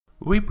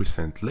We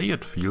present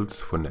layered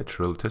fields for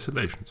natural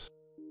tessellations.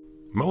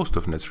 Most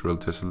of natural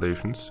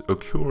tessellations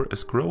occur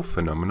as growth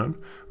phenomenon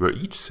where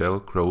each cell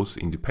grows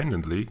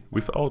independently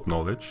without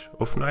knowledge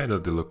of neither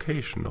the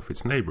location of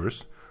its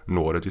neighbors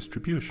nor the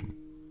distribution.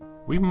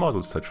 We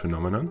model such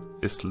phenomenon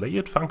as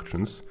layered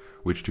functions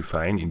which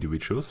define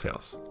individual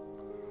cells.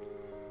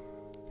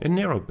 A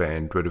narrow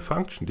band where the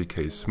function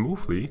decays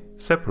smoothly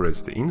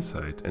separates the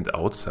inside and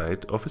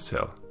outside of a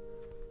cell.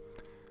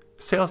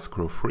 Cells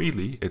grow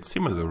freely at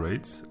similar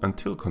rates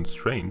until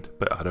constrained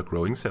by other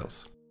growing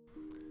cells.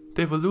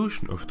 The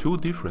evolution of two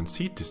different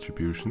seed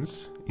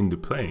distributions in the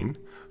plane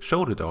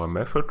show that our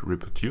method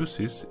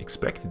reproduces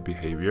expected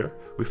behavior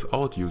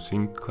without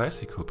using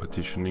classical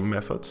partitioning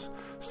methods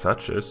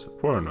such as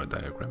Voronoi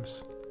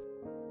diagrams.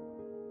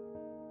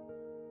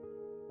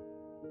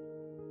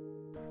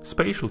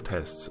 Spatial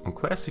tests on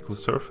classical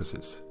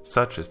surfaces,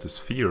 such as the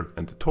sphere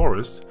and the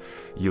torus,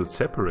 yield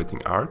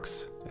separating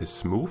arcs as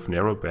smooth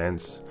narrow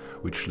bands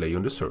which lay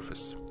on the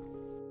surface.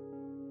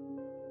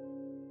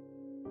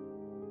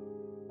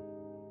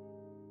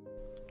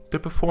 The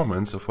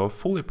performance of our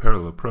fully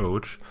parallel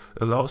approach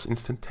allows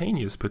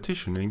instantaneous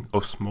partitioning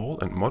of small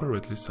and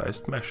moderately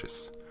sized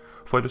meshes.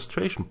 For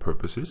illustration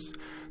purposes,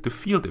 the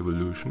field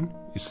evolution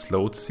is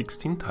slowed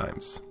 16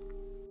 times.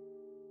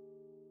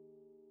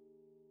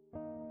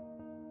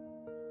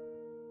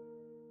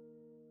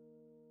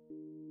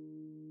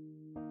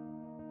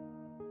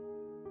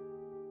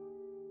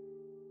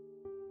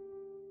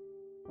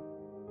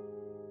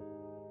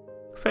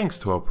 Thanks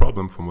to our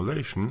problem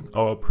formulation,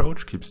 our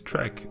approach keeps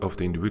track of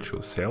the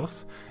individual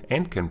cells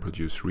and can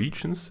produce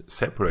regions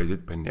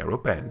separated by narrow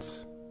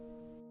bands.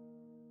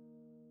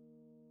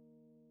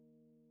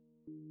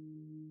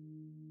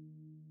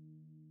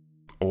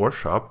 Or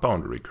sharp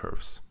boundary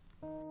curves.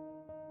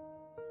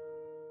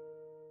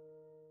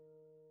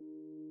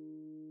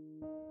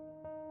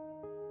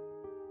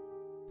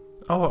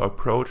 Our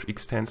approach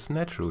extends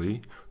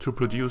naturally to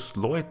produce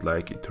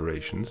Lloyd-like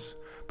iterations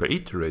by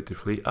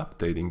iteratively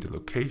updating the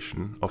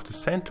location of the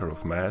center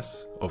of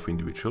mass of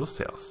individual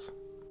cells.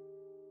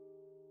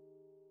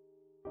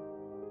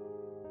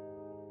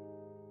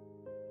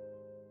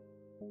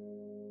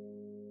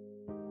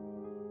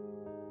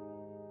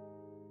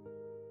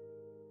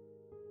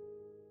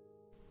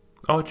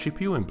 Our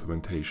GPU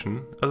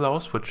implementation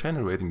allows for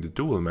generating the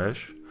dual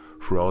mesh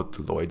throughout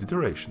the Lloyd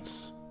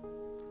iterations.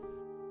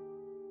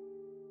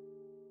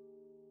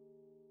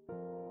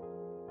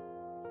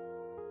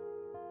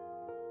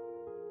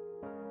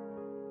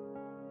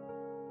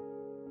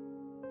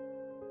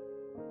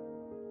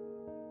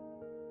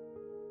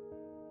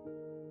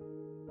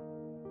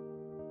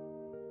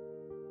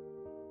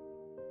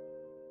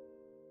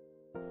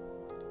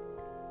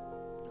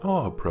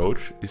 Our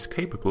approach is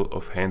capable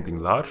of handling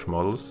large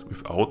models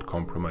without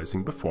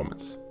compromising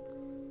performance.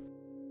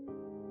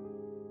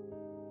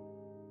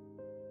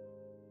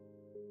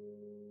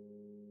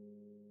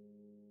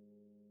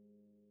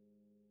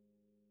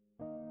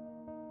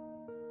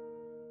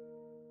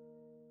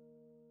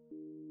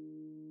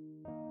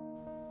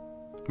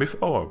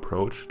 With our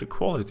approach, the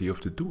quality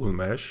of the dual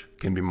mesh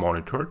can be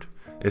monitored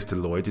as the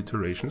Lloyd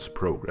iterations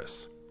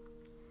progress.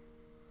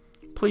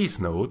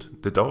 Please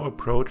note that our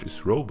approach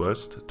is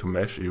robust to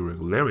mesh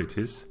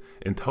irregularities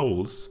and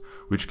holes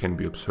which can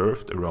be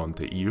observed around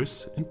the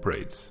ears and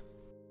braids.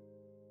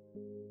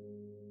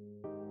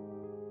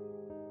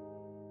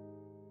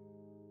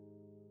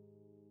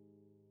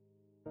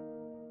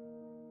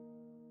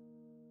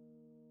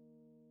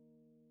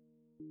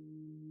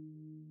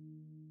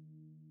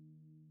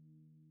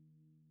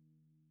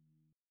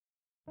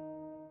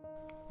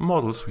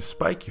 Models with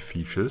spiky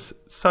features,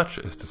 such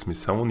as the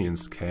Smithsonian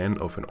scan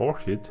of an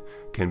orchid,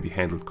 can be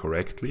handled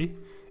correctly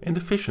and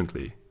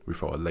efficiently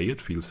with our layered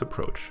fields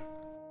approach.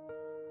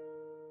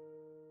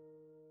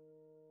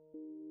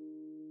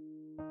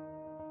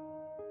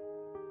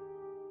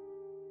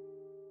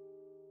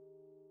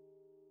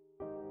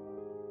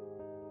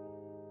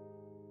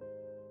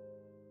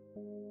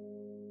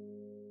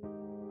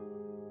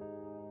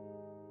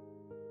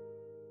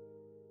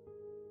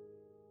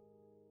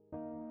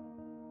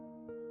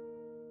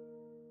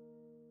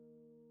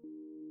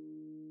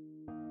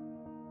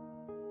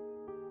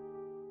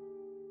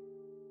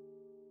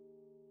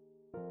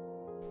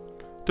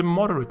 The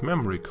moderate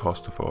memory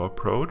cost of our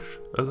approach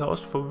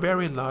allows for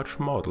very large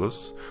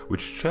models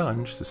which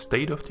challenge the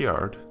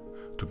state-of-the-art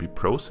to be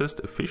processed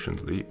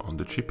efficiently on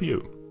the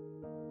GPU.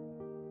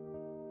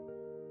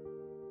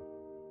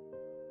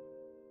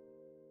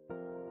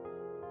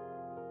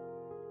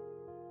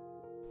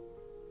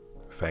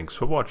 Thanks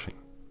for watching.